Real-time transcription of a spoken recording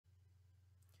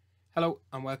Hello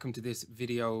and welcome to this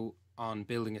video on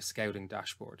building a scouting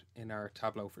dashboard in our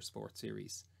Tableau for Sport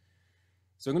series.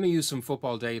 So I'm going to use some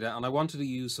football data, and I wanted to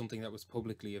use something that was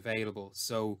publicly available.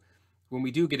 So when we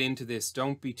do get into this,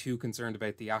 don't be too concerned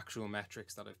about the actual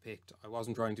metrics that I've picked. I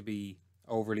wasn't trying to be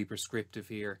overly prescriptive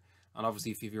here. And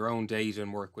obviously if you have your own data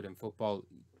and work within football,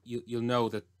 you'll know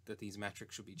that these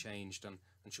metrics should be changed and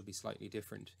should be slightly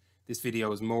different. This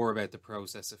video is more about the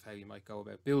process of how you might go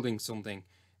about building something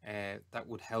that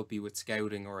would help you with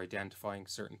scouting or identifying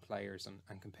certain players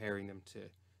and comparing them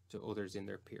to others in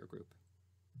their peer group.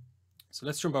 So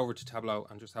let's jump over to Tableau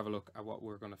and just have a look at what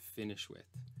we're going to finish with.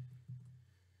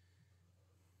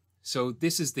 So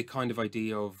this is the kind of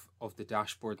idea of the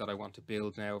dashboard that I want to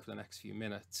build now over the next few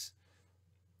minutes.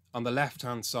 On the left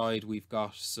hand side, we've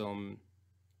got some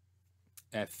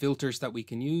filters that we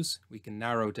can use. We can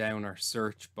narrow down our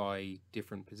search by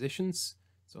different positions.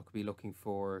 So it could be looking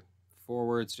for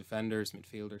forwards, defenders,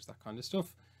 midfielders, that kind of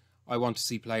stuff. I want to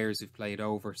see players who've played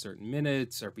over certain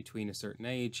minutes or between a certain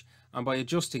age. And by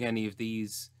adjusting any of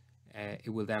these, it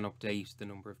will then update the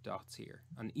number of dots here.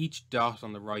 And each dot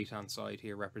on the right hand side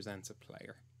here represents a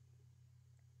player.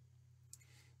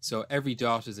 So every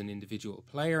dot is an individual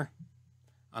player.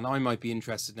 And I might be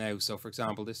interested now. So for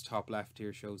example, this top left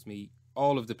here shows me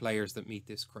all of the players that meet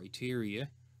this criteria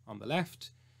on the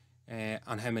left.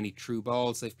 And how many true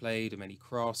balls they've played, how many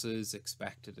crosses,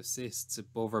 expected assists,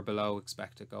 above or below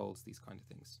expected goals, these kind of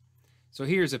things. So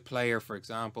here's a player, for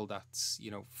example, that's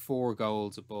 4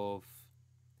 goals above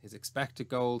his expected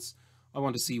goals. I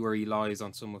want to see where he lies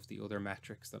on some of the other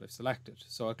metrics that I've selected.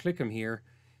 So I'll click him here.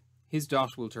 His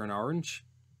dot will turn orange,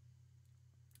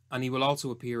 and he will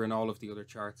also appear in all of the other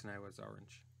charts now as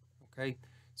orange. Okay,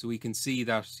 so we can see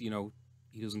that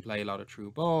he doesn't play a lot of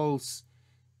true balls.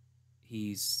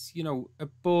 He's,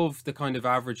 above the kind of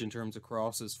average in terms of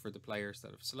crosses for the players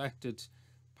that I've selected.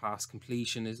 Pass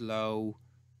completion is low,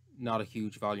 not a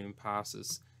huge volume of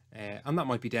passes. And that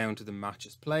might be down to the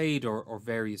matches played or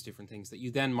various different things that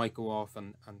you then might go off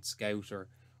and scout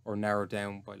or narrow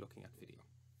down by looking at video.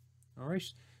 All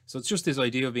right. So it's just this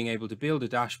idea of being able to build a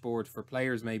dashboard for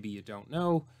players maybe you don't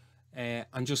know,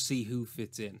 and just see who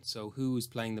fits in. So who is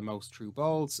playing the most true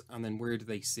balls, and then where do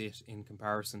they sit in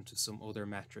comparison to some other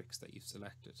metrics that you've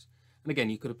selected. And again,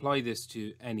 you could apply this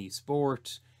to any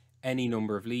sport, any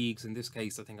number of leagues. In this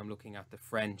case, I think I'm looking at the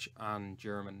French and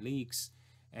German leagues.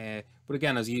 But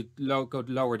again, as you go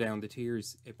lower down the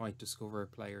tiers, it might discover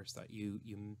players that you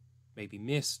maybe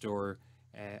missed or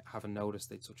haven't noticed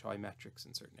they'd such high metrics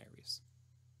in certain areas.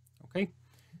 Okay,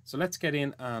 so let's get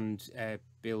in and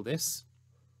build this.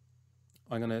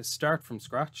 I'm going to start from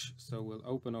scratch. So we'll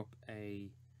open up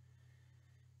a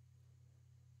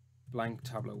blank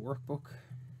Tableau workbook.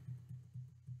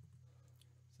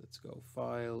 So let's go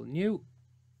File, New,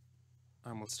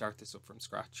 and we'll start this up from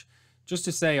scratch. Just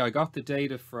to say, I got the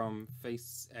data from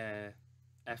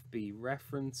FB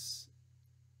reference.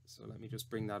 So let me just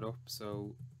bring that up.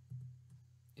 So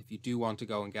if you do want to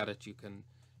go and get it, you can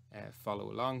follow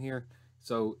along here.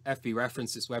 So FB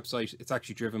reference, this website, it's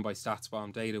actually driven by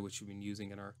StatsBomb data, which we've been using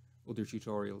in our other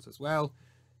tutorials as well.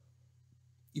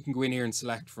 You can go in here and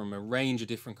select from a range of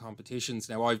different competitions.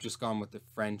 Now I've just gone with the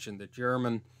French and the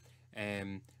German,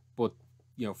 but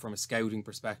from a scouting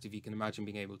perspective, you can imagine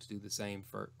being able to do the same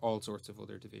for all sorts of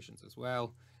other divisions as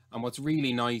well. And what's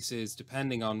really nice is,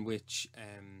 depending on which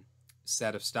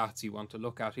set of stats you want to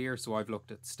look at here, so I've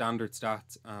looked at standard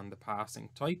stats and the passing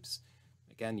types.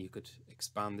 Again, you could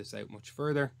expand this out much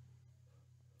further.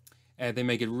 They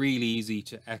make it really easy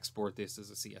to export this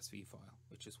as a CSV file,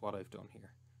 which is what I've done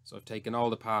here. So I've taken all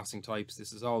the passing types.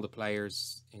 This is all the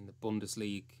players in the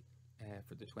Bundesliga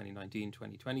for the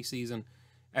 2019-2020 season,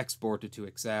 exported to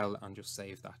Excel, and just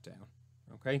save that down.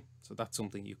 Okay, so that's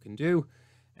something you can do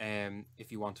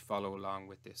if you want to follow along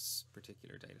with this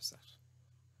particular data set.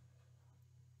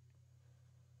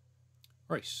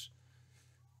 Right.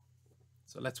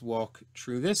 So let's walk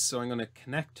through this. So I'm going to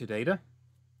connect to data.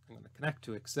 I'm going to connect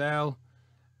to Excel.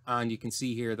 And you can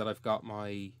see here that I've got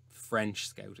my French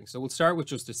scouting. So we'll start with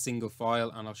just a single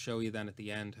file, and I'll show you then at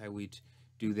the end how we'd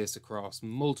do this across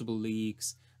multiple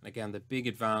leagues. And again, the big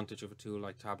advantage of a tool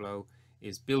like Tableau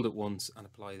is build it once and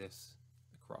apply this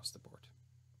across the board.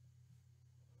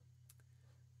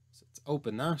 So let's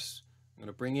open that. I'm going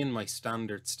to bring in my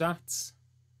standard stats.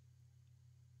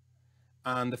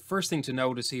 And the first thing to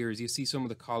notice here is you see some of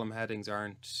the column headings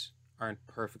aren't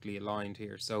perfectly aligned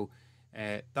here. So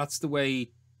that's the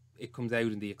way it comes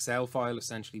out in the Excel file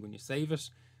essentially when you save it.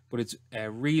 But it's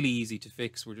really easy to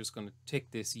fix. We're just going to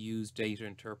tick this Use Data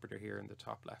Interpreter here in the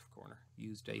top left corner.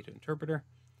 Use Data Interpreter.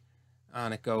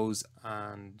 And it goes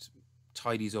and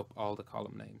tidies up all the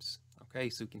column names. Okay,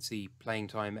 so you can see playing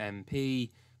time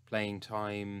MP, playing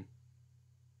time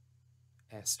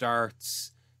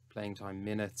starts, playing time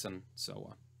minutes, and so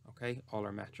on. Okay, all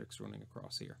our metrics running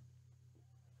across here.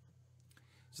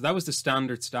 So that was the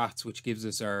standard stats, which gives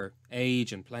us our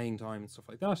age and playing time and stuff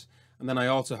like that. And then I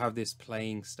also have this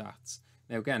playing stats.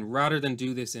 Now again, rather than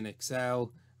do this in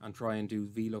Excel and try and do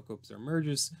VLOOKUPs or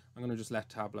merges, I'm going to just let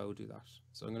Tableau do that.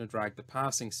 So I'm going to drag the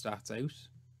passing stats out.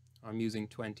 I'm using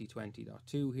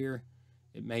 2020.2 here.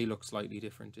 It may look slightly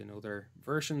different in other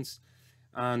versions.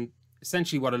 And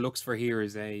essentially what it looks for here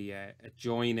is a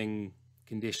joining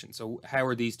condition. So how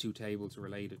are these two tables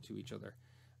related to each other?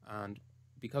 And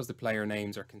because the player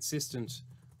names are consistent,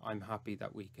 I'm happy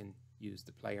that we can use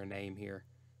the player name here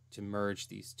to merge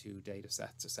these two data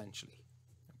sets essentially.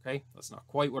 Okay, that's not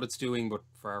quite what it's doing, but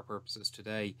for our purposes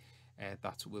today,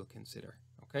 that's what we'll consider.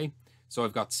 Okay, so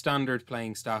I've got standard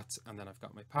playing stats, and then I've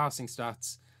got my passing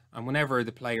stats. And whenever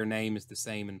the player name is the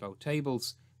same in both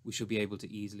tables, we should be able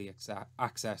to easily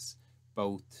access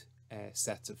both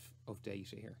sets of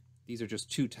data here. These are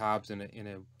just two tabs in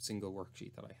a single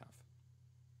worksheet that I have.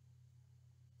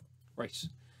 Right,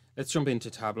 let's jump into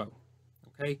Tableau.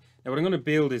 Okay, now what I'm going to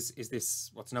build is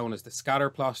this, what's known as the scatter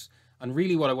plot. And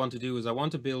really what I want to do is I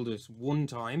want to build it one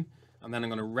time, and then I'm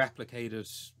going to replicate it,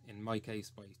 in my case,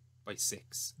 by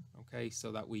 6. Okay,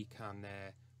 so that we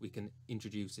can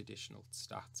introduce additional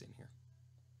stats in here.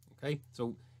 Okay,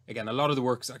 so again, a lot of the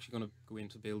work is actually going to go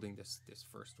into building this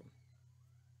first one.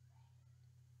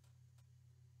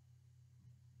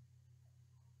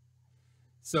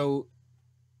 So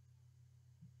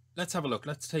let's have a look.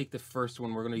 Let's take the first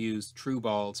one. We're going to use true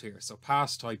balls here. So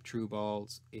pass type true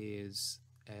balls is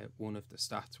one of the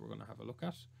stats we're going to have a look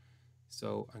at.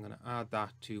 So I'm going to add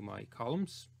that to my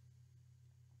columns.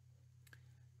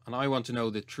 And I want to know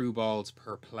the true balls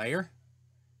per player.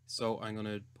 So I'm going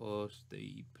to put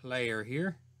the player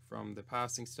here from the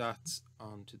passing stats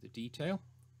onto the detail.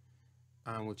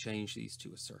 And we'll change these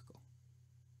to a circle.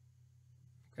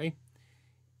 Okay.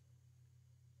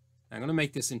 I'm going to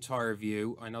make this entire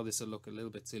view. I know this will look a little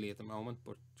bit silly at the moment,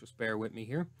 but just bear with me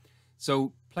here.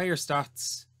 So player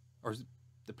stats, or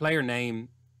the player name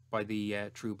by the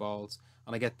true balls,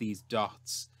 and I get these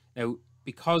dots. Now,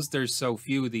 because there's so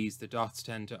few of these, the dots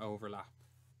tend to overlap.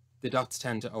 The dots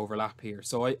tend to overlap here.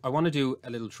 So I want to do a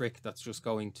little trick that's just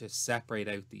going to separate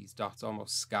out these dots,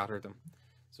 almost scatter them.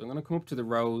 So I'm going to come up to the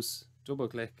rows, double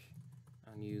click,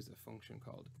 and use a function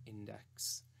called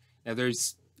index. Now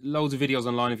there's loads of videos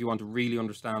online if you want to really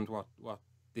understand what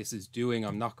this is doing.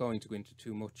 I'm not going to go into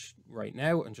too much right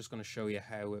now. I'm just going to show you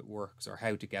how it works, or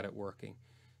how to get it working.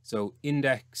 So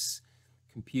index,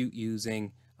 compute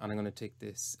using, and I'm going to take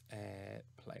this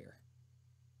player.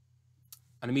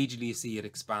 And immediately you see it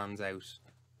expands out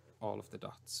all of the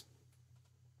dots.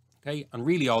 Okay, and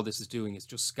really all this is doing is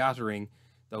just scattering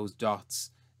those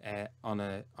dots on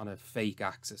a fake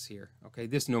axis here. Okay,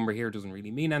 this number here doesn't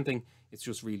really mean anything. It's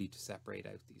just really to separate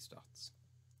out these dots.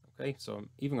 Okay, so I'm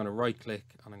even going to right click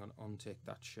and I'm going to untick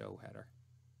that show header.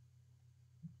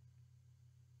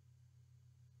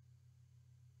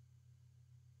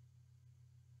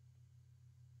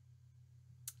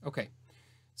 Okay,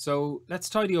 so let's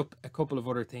tidy up a couple of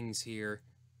other things here.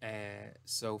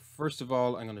 So first of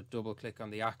all, I'm going to double click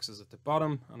on the axis at the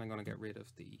bottom, and I'm going to get rid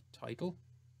of the title.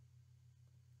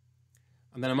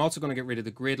 And then I'm also going to get rid of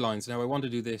the grid lines. Now I want to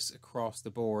do this across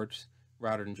the board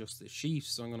rather than just the sheet.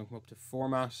 So I'm going to come up to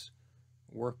Format,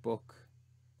 Workbook,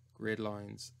 Grid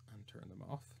Lines, and turn them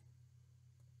off.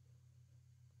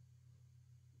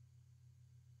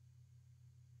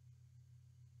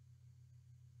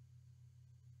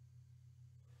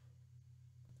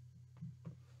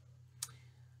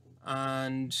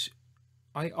 And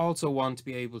I also want to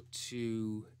be able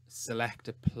to select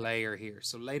a player here.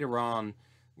 So later on,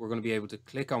 we're going to be able to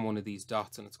click on one of these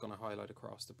dots and it's going to highlight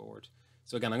across the board.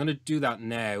 So again, I'm going to do that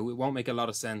now. It won't make a lot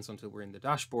of sense until we're in the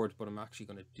dashboard, but I'm actually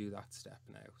going to do that step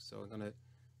now. So I'm going to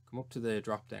come up to the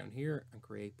drop down here and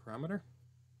create parameter.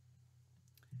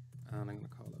 And I'm going to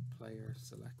call it player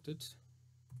selected. It's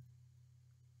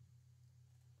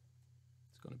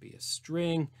going to be a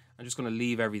string. I'm just going to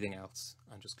leave everything else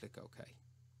and just click OK.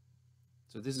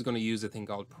 So this is going to use a thing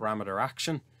called parameter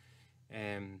action.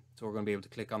 So we're going to be able to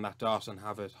click on that dot and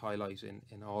have it highlight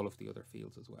in all of the other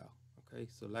fields as well. Okay,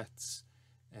 so let's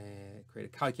create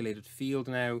a calculated field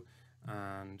now,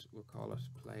 and we'll call it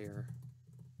player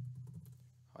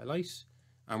highlight.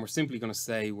 And we're simply going to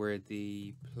say where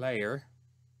the player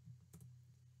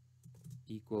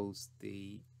equals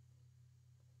the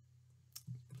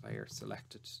player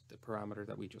selected, the parameter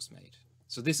that we just made.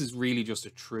 So this is really just a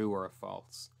true or a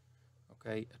false.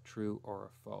 Okay, a true or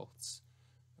a false.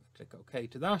 Click OK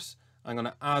to that. I'm going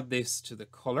to add this to the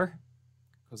color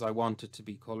because I want it to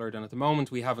be colored, and at the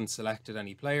moment we haven't selected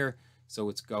any player, so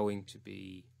it's going to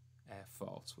be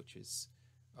false, which is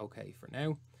okay for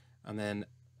now. And then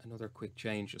another quick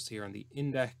change just here on the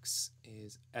index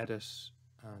is edit,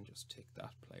 and just tick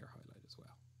that player highlight as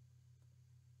well.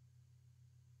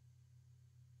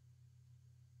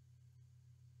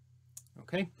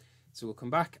 Okay, so we'll come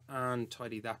back and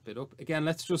tidy that bit up. Again,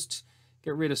 let's just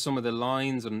get rid of some of the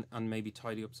lines and maybe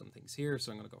tidy up some things here.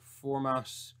 So I'm going to go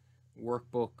Format,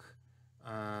 Workbook,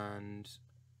 and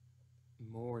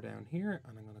more down here.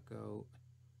 And I'm going to go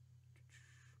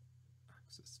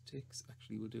Axis Ticks.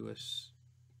 Actually, we'll do it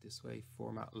this way,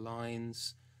 Format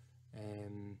Lines.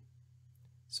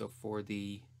 So for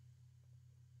the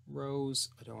rows,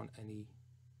 I don't want any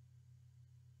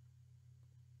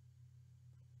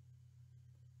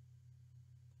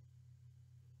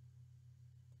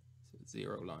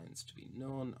zero lines to be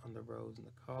none on the rows and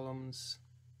the columns.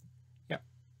 Yeah,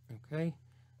 okay.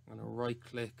 I'm going to right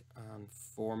click and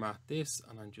format this,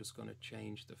 and I'm just going to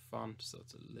change the font so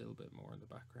it's a little bit more in the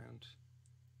background.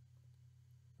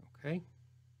 Okay,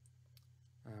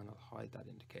 and I'll hide that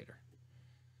indicator.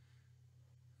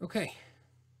 Okay,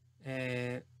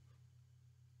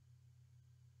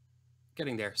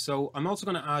 getting there. So I'm also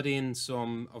going to add in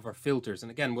some of our filters, and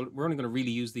again, we're only going to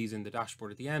really use these in the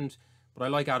dashboard at the end, but I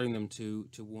like adding them to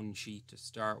one sheet to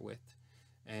start with.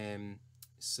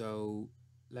 So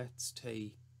let's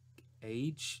take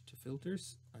age to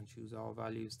filters and choose all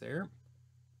values there.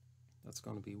 That's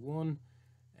going to be 1.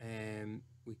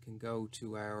 We can go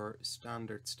to our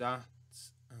standard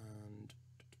stats, and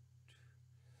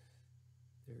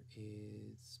there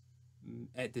is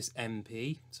this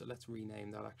MP. So let's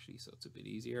rename that actually so it's a bit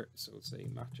easier. So we'll say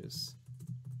matches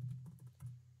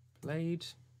played.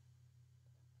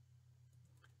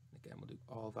 Again, we'll do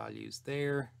all values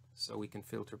there, so we can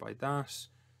filter by that.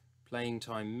 Playing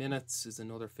time minutes is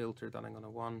another filter that I'm going to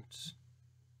want.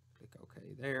 Click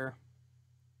OK there.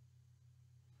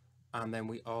 And then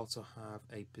we also have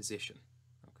a position.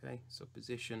 Okay, so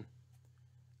position.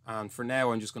 And for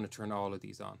now, I'm just going to turn all of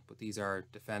these on, but these are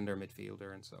defender,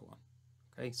 midfielder, and so on.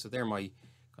 Okay, so they're my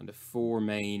kind of 4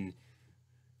 main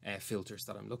filters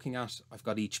that I'm looking at. I've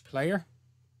got each player,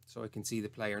 so I can see the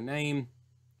player name,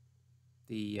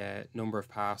 the number of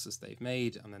passes they've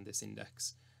made, and then this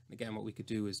index. And again, what we could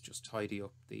do is just tidy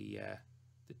up the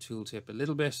tooltip a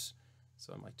little bit.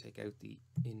 So I might take out the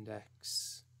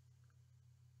index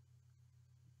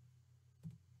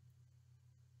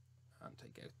and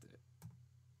take out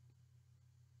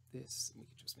this. We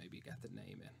could just maybe get the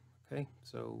name in. Okay,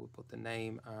 so we'll put the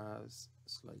name as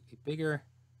slightly bigger,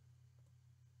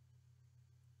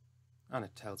 and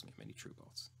it tells me how many true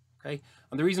balls. Okay,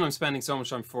 and the reason I'm spending so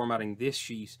much time formatting this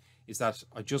sheet is that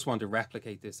I just want to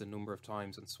replicate this a number of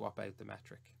times and swap out the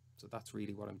metric. So that's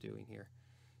really what I'm doing here.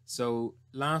 So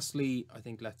lastly, I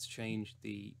think let's change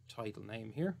the title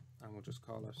name here, and we'll just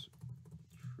call it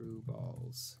True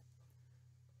Balls.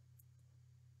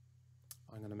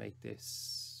 I'm going to make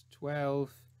this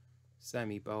 12,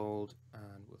 semi-bold,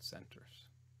 and we'll center it.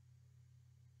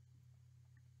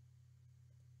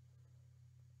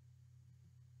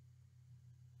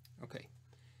 Okay,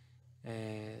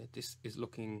 this is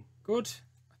looking good.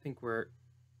 I think we're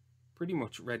pretty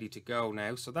much ready to go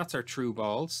now. So that's our true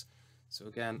balls. So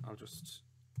again, I'll just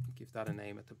give that a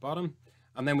name at the bottom.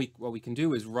 And then what we can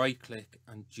do is right click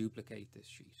and duplicate this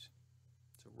sheet.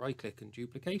 So right click and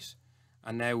duplicate.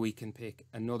 And now we can pick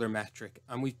another metric.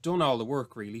 And we've done all the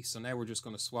work really. So now we're just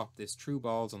going to swap this true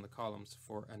balls on the columns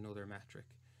for another metric.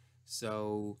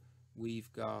 So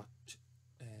we've got,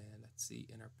 let's see,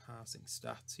 in our passing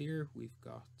stats here, we've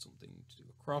got something to do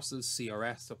with crosses,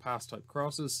 CRS, so pass type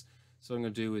crosses. So what I'm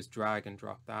going to do is drag and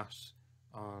drop that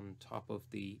on top of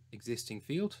the existing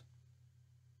field.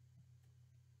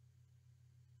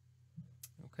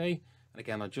 Okay, and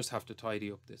again, I just have to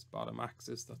tidy up this bottom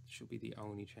axis. That should be the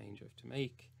only change I have to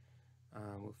make.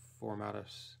 We'll format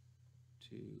it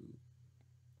to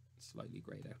slightly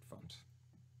grayed out font.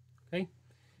 Okay,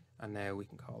 and now we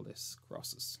can call this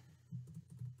crosses.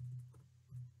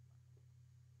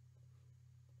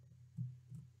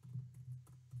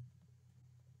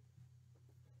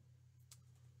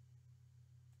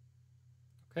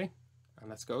 Okay, and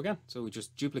let's go again. So we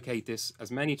just duplicate this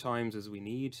as many times as we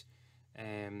need.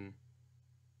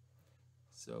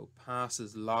 So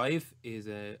passes live is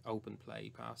a open play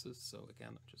passes. So again,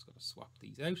 I'm just going to swap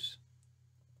these out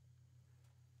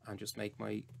and just make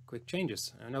my quick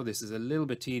changes. I know this is a little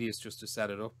bit tedious just to set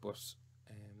it up, but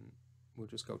we'll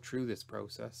just go through this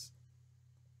process.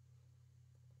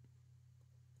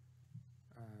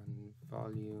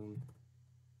 volume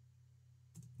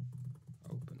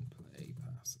open play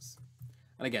passes.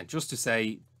 And again, just to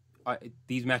say,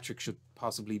 these metrics should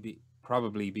probably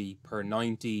be per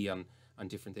 90 and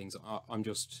different things. I'm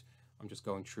just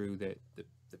going through the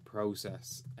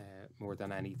process more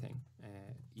than anything.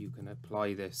 You can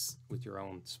apply this with your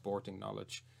own sporting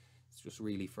knowledge. It's just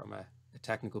really from a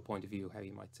technical point of view how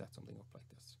you might set something up like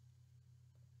this.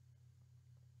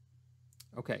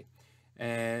 Okay,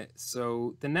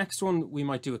 so the next one we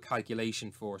might do a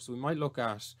calculation for. So we might look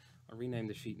at, I'll rename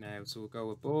the sheet now, so we'll go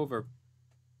above or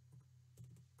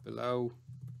below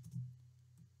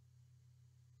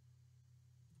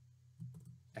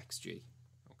XG.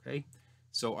 Okay,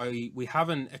 so we have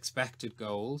an expected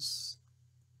goals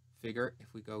figure.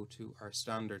 If we go to our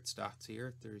standard stats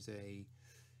here, there's a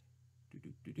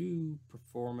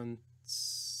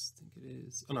performance, I think it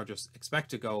is, oh no, just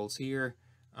expected goals here,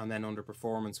 and then under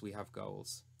performance we have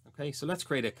goals. Okay, so let's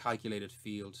create a calculated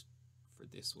field for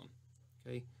this one.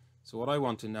 Okay, so what I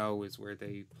want to know is where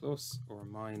they plus or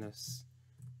minus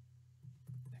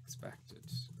expected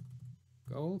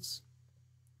goals,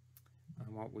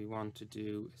 and what we want to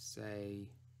do is say,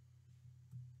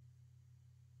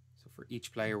 so for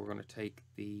each player we're going to take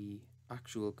the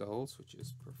actual goals, which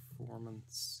is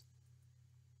performance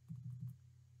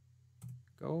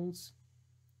goals,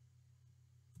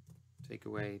 take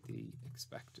away the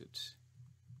expected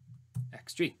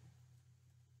XG.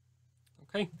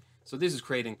 Okay, so this is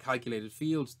creating calculated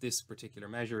fields. This particular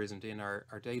measure isn't in our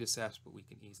data set, but we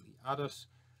can easily add it.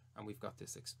 And we've got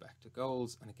this expected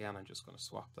goals. And again, I'm just going to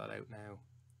swap that out now.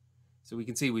 So we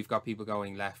can see we've got people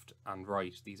going left and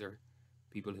right. These are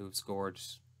people who've scored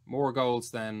more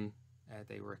goals than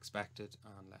they were expected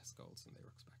and less goals than they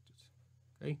were expected.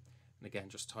 Okay, and again,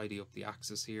 just tidy up the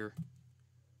axis here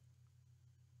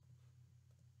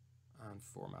and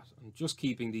format. And just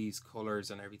keeping these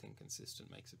colors and everything consistent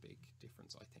makes a big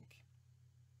difference, I think.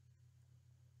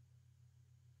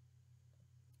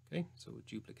 Okay, so we'll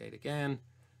duplicate again.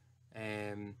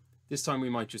 This time we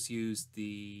might just use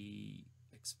the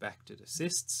expected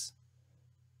assists.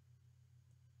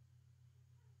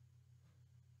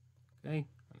 Okay,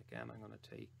 and again I'm going to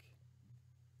take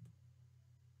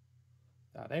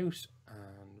that out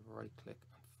and right click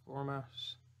on format.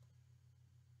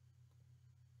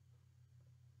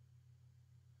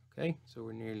 Okay, so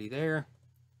we're nearly there.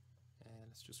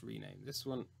 Let's just rename this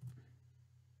one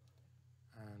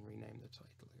and rename the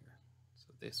title here. So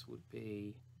this would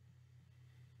be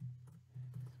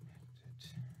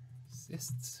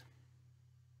assists.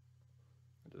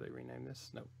 Did I rename this?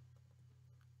 No.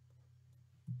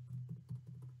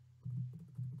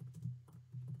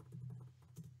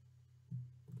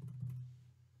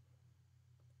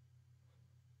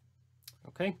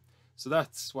 Okay, so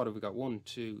that's, what have we got? 1,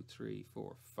 2, 3,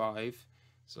 4, 5.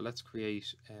 So let's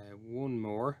create one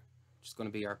more, which is going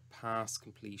to be our pass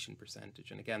completion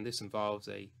percentage. And again, this involves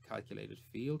a calculated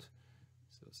field.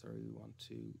 So sorry, we want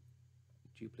to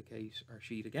duplicate our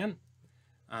sheet again,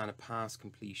 and a pass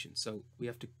completion. So we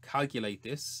have to calculate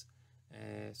this.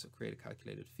 So create a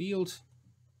calculated field.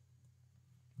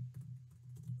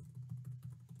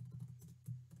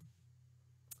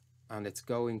 And it's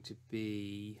going to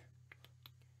be,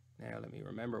 now let me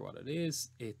remember what it is.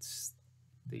 It's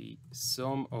the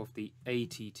sum of the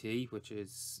ATT, which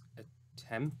is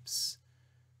attempts,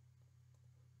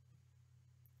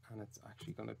 and it's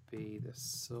actually going to be the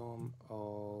sum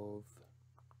of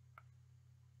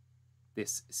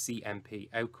this CMP.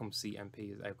 Outcome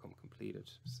CMP is outcome completed.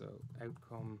 So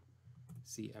outcome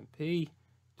CMP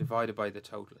divided by the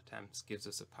total attempts gives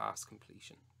us a pass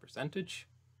completion percentage.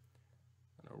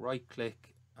 I'm going to right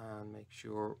click and make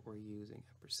sure we're using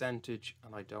a percentage,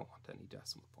 and I don't want any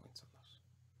decimal points on that.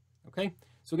 Okay,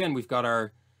 so again, we've got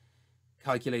our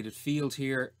calculated field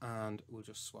here, and we'll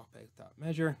just swap out that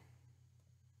measure.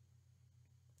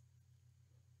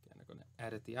 Again, I'm going to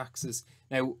edit the axis.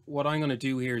 Now, what I'm going to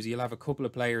do here is you'll have a couple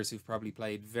of players who've probably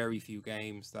played very few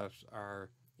games that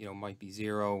are, you know, might be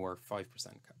 0 or 5%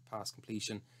 pass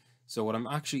completion. So what I'm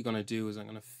actually going to do is I'm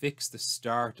going to fix the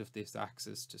start of this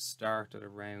axis to start at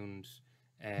around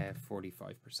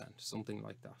 45%, something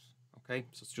like that. Okay,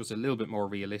 so it's just a little bit more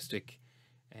realistic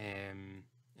in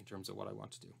terms of what I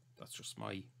want to do. That's just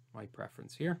my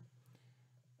preference here.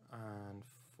 And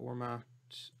format,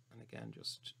 and again,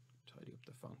 just tidy up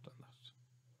the font on that.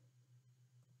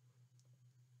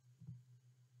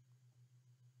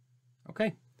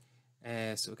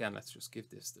 Okay, so again, let's just give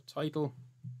this the title.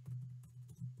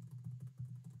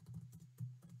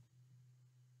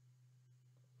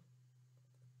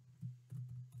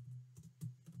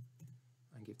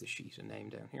 And give the sheet a name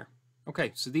down here.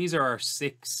 Okay, so these are our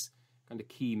 6 kind of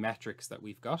key metrics that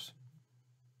we've got.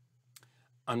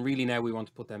 And really now we want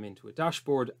to put them into a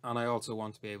dashboard, and I also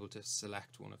want to be able to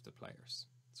select one of the players.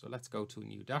 So let's go to a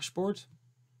new dashboard.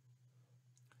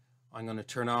 I'm going to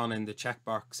turn on in the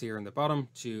checkbox here in the bottom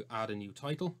to add a new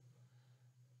title.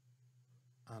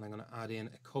 And I'm going to add in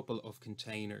a couple of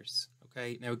containers.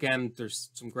 Okay, now again, there's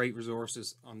some great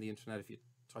resources on the internet if you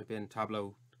type in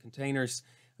Tableau containers,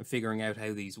 and figuring out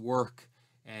how these work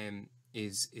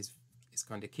is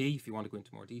kind of key if you want to go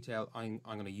into more detail. I'm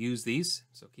going to use these,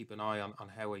 so keep an eye on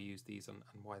how I use these and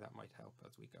why that might help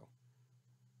as we go.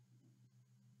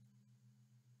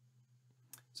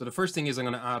 So the first thing is I'm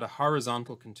going to add a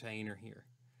horizontal container here,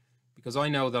 because I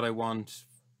know that I want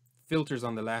filters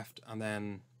on the left and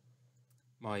then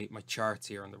my charts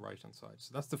here on the right hand side.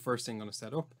 So that's the first thing I'm going to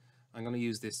set up. I'm going to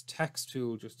use this text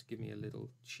tool just to give me a little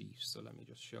cheat. So let me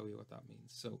just show you what that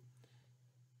means. So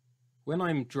when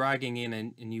I'm dragging in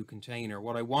a new container,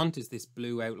 what I want is this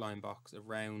blue outline box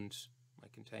around my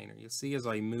container. You'll see as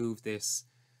I move this,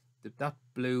 that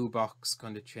blue box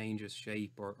kind of changes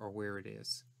shape or where it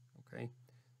is. Okay,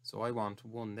 so I want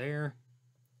one there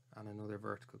and another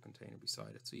vertical container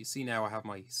beside it. So you see now I have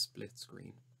my split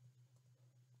screen.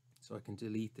 So I can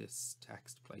delete this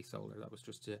text placeholder. That was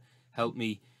just to help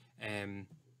me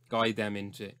guide them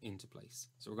into place.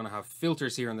 So we're going to have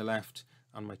filters here on the left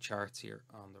and my charts here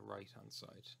on the right hand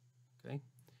side. Okay,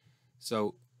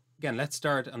 so again, let's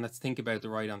start and let's think about the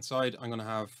right hand side. I'm going to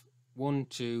have 1,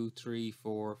 2, 3,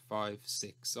 4, 5,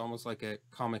 6, almost like a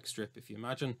comic strip if you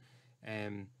imagine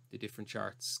the different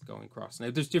charts going across.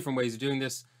 Now there's different ways of doing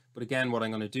this, but again what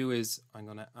I'm going to do is I'm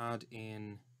going to add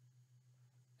in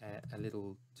a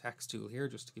little text tool here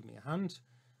just to give me a hand,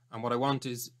 and what I want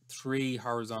is 3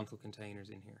 horizontal containers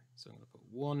in here. So I'm going to put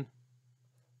 1,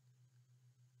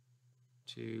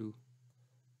 2,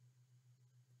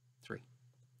 3.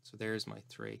 So there's my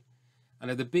 3. And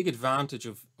now the big advantage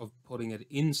of putting it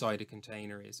inside a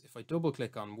container is if I double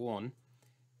click on one,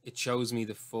 it shows me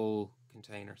the full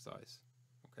container size.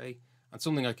 Okay, and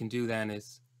something I can do then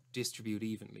is distribute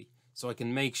evenly. So I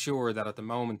can make sure that at the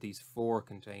moment these 4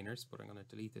 containers, but I'm going to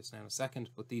delete this now in a second,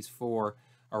 but these 4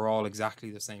 are all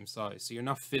exactly the same size. So you're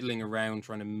not fiddling around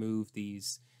trying to move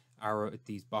these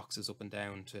boxes up and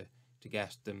down to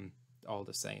get them all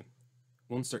the same.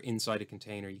 Once they're inside a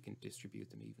container, you can distribute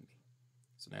them evenly.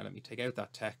 So now let me take out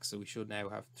that text. So we should now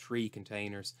have 3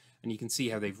 containers, and you can see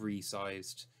how they've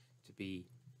resized to be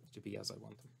as I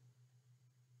want them.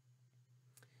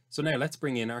 So now let's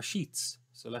bring in our sheets.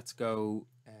 So let's go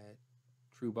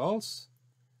true balls,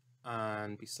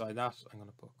 and beside that I'm going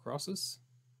to put crosses.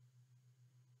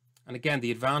 And again,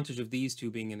 the advantage of these two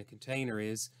being in a container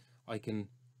is I can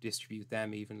distribute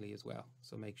them evenly as well.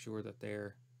 So make sure that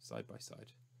they're side by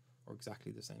side or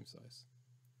exactly the same size.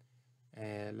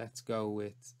 Let's go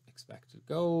with expected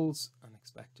goals and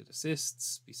expected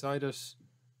assists beside it.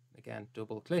 Again,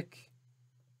 double click,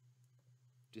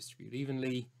 distribute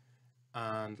evenly.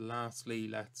 And lastly,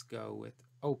 let's go with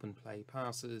open play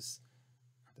passes,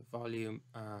 the volume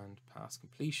and pass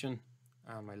completion.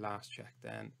 And my last check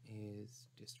then is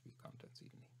distribute contents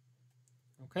evenly.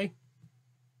 Okay.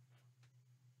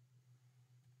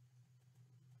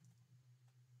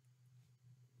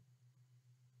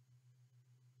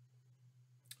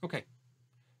 Okay,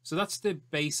 so that's the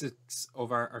basics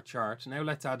of our chart. Now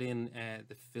let's add in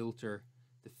the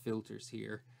filters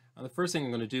here. And the first thing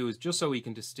I'm going to do is, just so we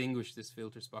can distinguish this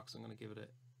filters box, I'm going to give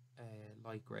it a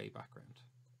light grey background.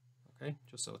 Okay,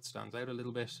 just so it stands out a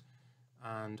little bit.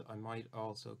 And I might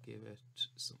also give it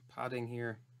some padding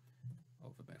here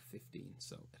of about 15,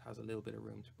 so it has a little bit of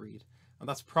room to breathe. And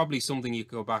that's probably something you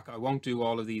could go back. I won't do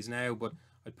all of these now, but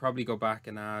I'd probably go back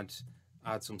and add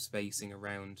some spacing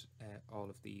around all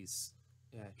of these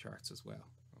charts as well.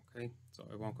 Okay, so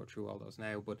I won't go through all those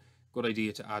now, but good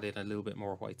idea to add in a little bit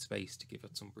more white space to give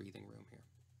it some breathing room here.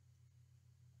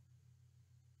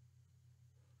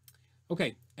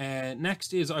 Okay,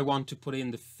 next is I want to put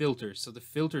in the filters. So the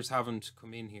filters haven't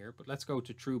come in here, but let's go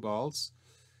to true balls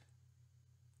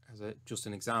as just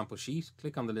an example sheet.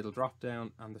 Click on the little drop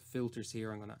down, and the filters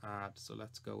here I'm going to add. So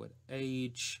let's go with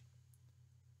age,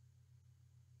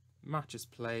 matches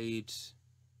played,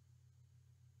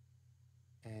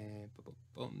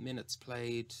 minutes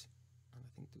played, and I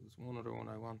think there was one other one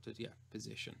I wanted. Yeah,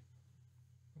 position.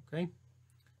 Okay, I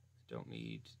don't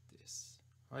need this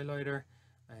highlighter.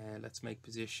 Let's make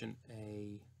position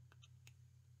a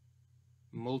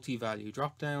multi-value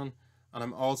drop down, and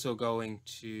I'm also going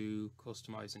to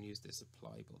customize and use this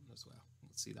apply button as well.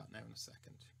 We'll see that now in a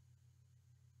second.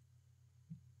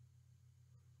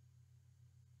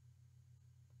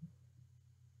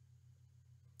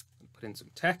 I'll put in some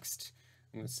text,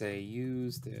 I'm going to say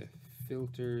use the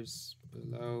filters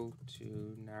below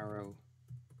to narrow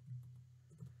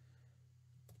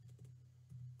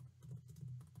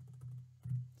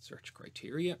search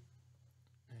criteria.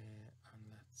 And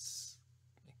let's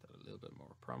make that a little bit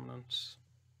more prominent.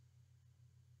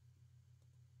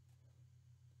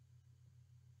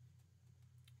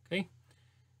 Okay.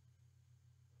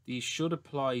 These should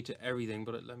apply to everything,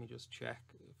 but let me just check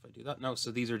if I do that. No,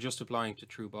 so these are just applying to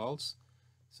true balls.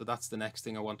 So that's the next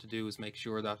thing I want to do, is make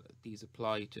sure that these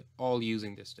apply to all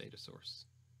using this data source.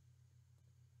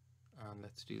 And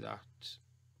let's do that.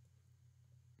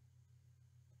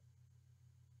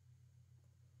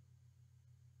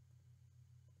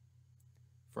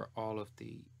 For all of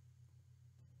the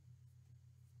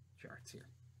charts here.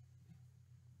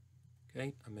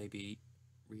 Okay, and maybe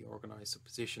reorganize. So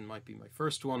position might be my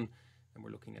first one, and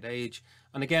we're looking at age.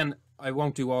 And again, I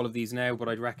won't do all of these now, but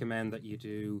I'd recommend that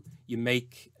you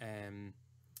make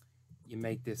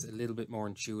this a little bit more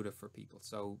intuitive for people.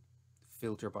 So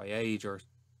filter by age, or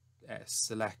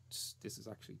select, this is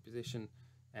actually position,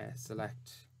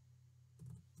 select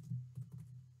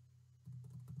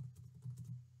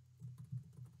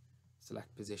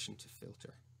position to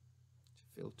filter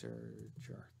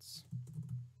charts.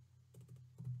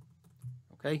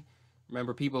 Okay,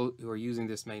 remember, people who are using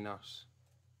this may not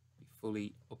be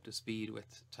fully up to speed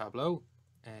with Tableau,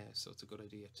 so it's a good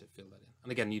idea to fill that in.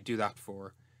 And again, you do that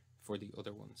for the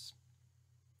other ones.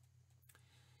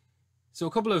 So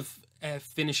a couple of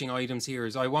finishing items here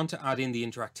is I want to add in the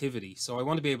interactivity. So I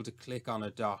want to be able to click on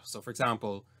a dot. So for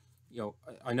example,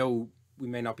 I know we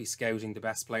may not be scouting the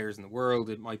best players in the world.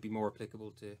 It might be more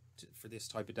applicable for this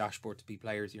type of dashboard to be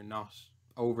players you're not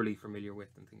overly familiar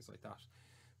with and things like that.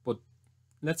 But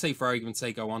let's say, for argument's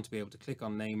sake, I want to be able to click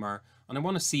on Neymar, and I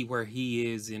want to see where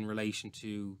he is in relation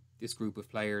to this group of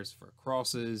players for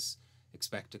crosses,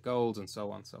 expected goals, and so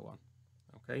on, so on.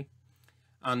 Okay,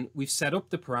 and we've set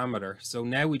up the parameter. So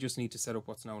now we just need to set up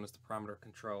what's known as the parameter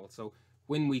control. So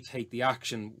when we take the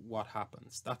action, what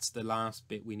happens? That's the last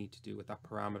bit we need to do with that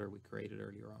parameter we created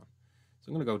earlier on. So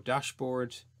I'm going to go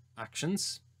dashboard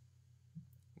actions.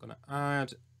 I'm going to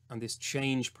add, and this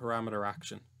change parameter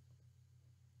action.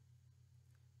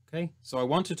 Okay, so I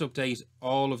wanted to update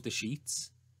all of the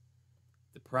sheets.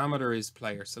 The parameter is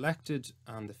player selected,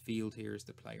 and the field here is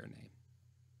the player name.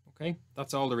 Okay,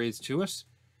 that's all there is to it.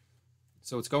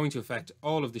 So it's going to affect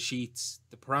all of the sheets.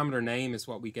 The parameter name is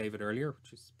what we gave it earlier,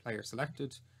 which is player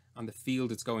selected, and the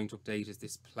field it's going to update is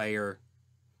this player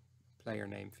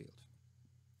name field.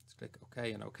 Let's click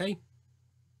OK and OK.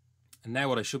 And now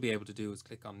what I should be able to do is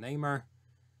click on Neymar,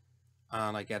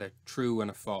 and I get a true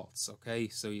and a false. Okay,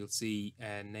 so you'll see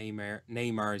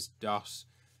Neymar's dot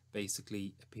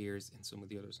basically appears in some of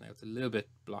the others. Now it's a little bit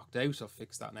blocked out. I'll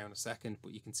fix that now in a second,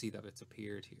 but you can see that it's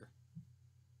appeared here.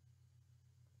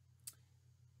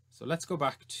 So let's go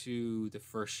back to the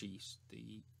first sheet,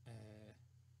 the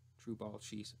true ball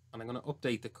sheet, and I'm going to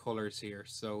update the colors here.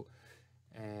 So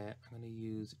I'm going to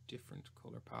use a different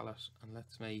color palette, and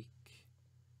let's make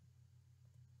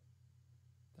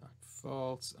that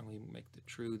false, and we make the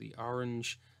true the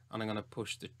orange, and I'm going to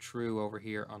push the true over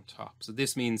here on top. So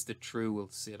this means the true will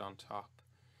sit on top.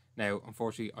 Now,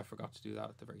 unfortunately, I forgot to do that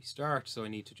at the very start, so I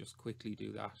need to just quickly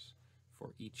do that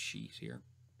for each sheet here.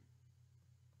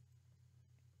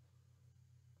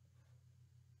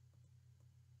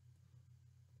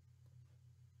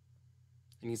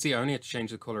 And you can see I only had to change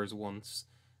the colors once,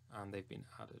 and they've been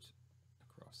added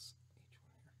across each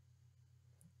one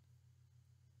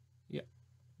here. Yeah.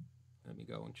 Let me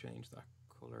go and change that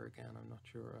color again. I'm not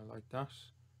sure I like that.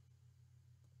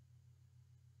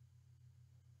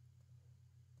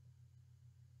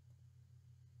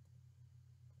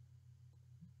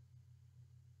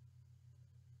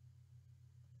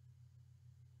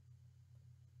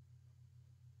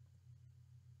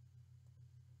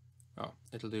 Oh,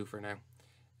 it'll do for now.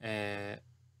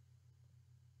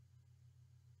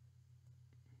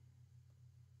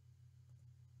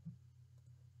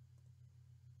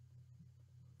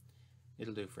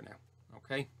 It'll do for now.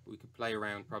 Okay, we could play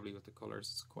around probably with the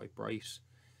colors. It's quite bright.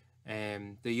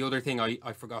 The other thing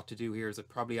I forgot to do here is I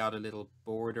probably add a little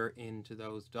border into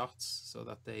those dots so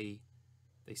that they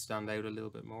stand out a little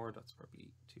bit more. That's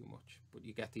probably too much, but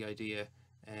you get the idea.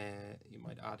 You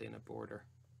might add in a border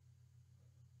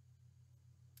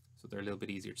so they're a little bit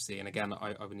easier to see. And again,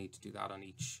 I would need to do that on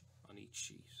each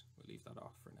sheet. We'll leave that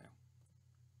off for now.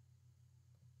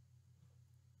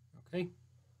 Okay.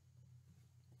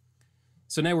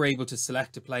 So now we're able to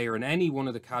select a player in any one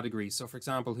of the categories. So for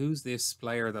example, who's this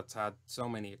player that's had so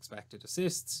many expected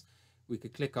assists? We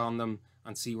could click on them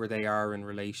and see where they are in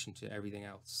relation to everything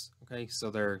else. Okay,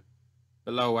 so they're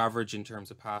below average in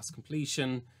terms of pass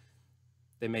completion.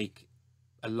 They make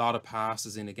a lot of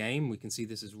passes in a game. We can see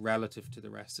this is relative to the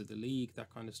rest of the league,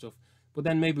 that kind of stuff. But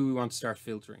then maybe we want to start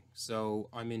filtering. So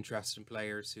I'm interested in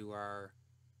players who are,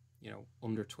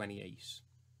 under 28,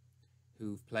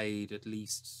 who've played at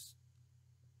least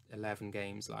 11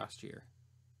 games last year,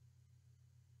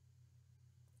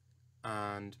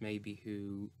 and maybe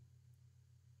who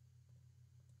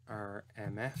are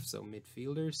MF, so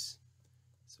midfielders.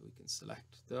 So we can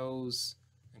select those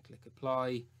and click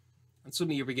apply. And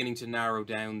suddenly you're beginning to narrow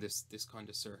down this kind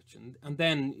of search. And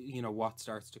then, what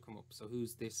starts to come up. So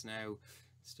who's this now?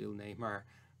 Still Neymar.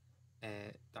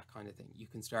 That kind of thing. You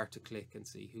can start to click and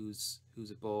see who's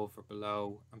above or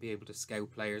below, and be able to scout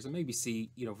players and maybe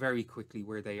see, very quickly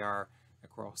where they are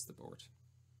across the board.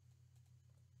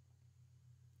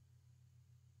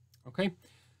 Okay.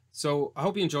 So I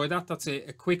hope you enjoyed that. That's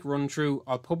a quick run through.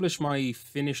 I'll publish my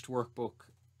finished workbook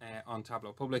on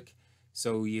Tableau Public,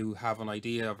 so you have an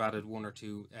idea. I've added one or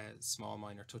two small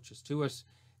minor touches to it,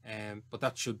 but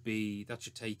that should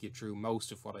take you through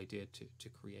most of what I did to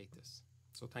create this.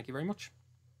 So thank you very much.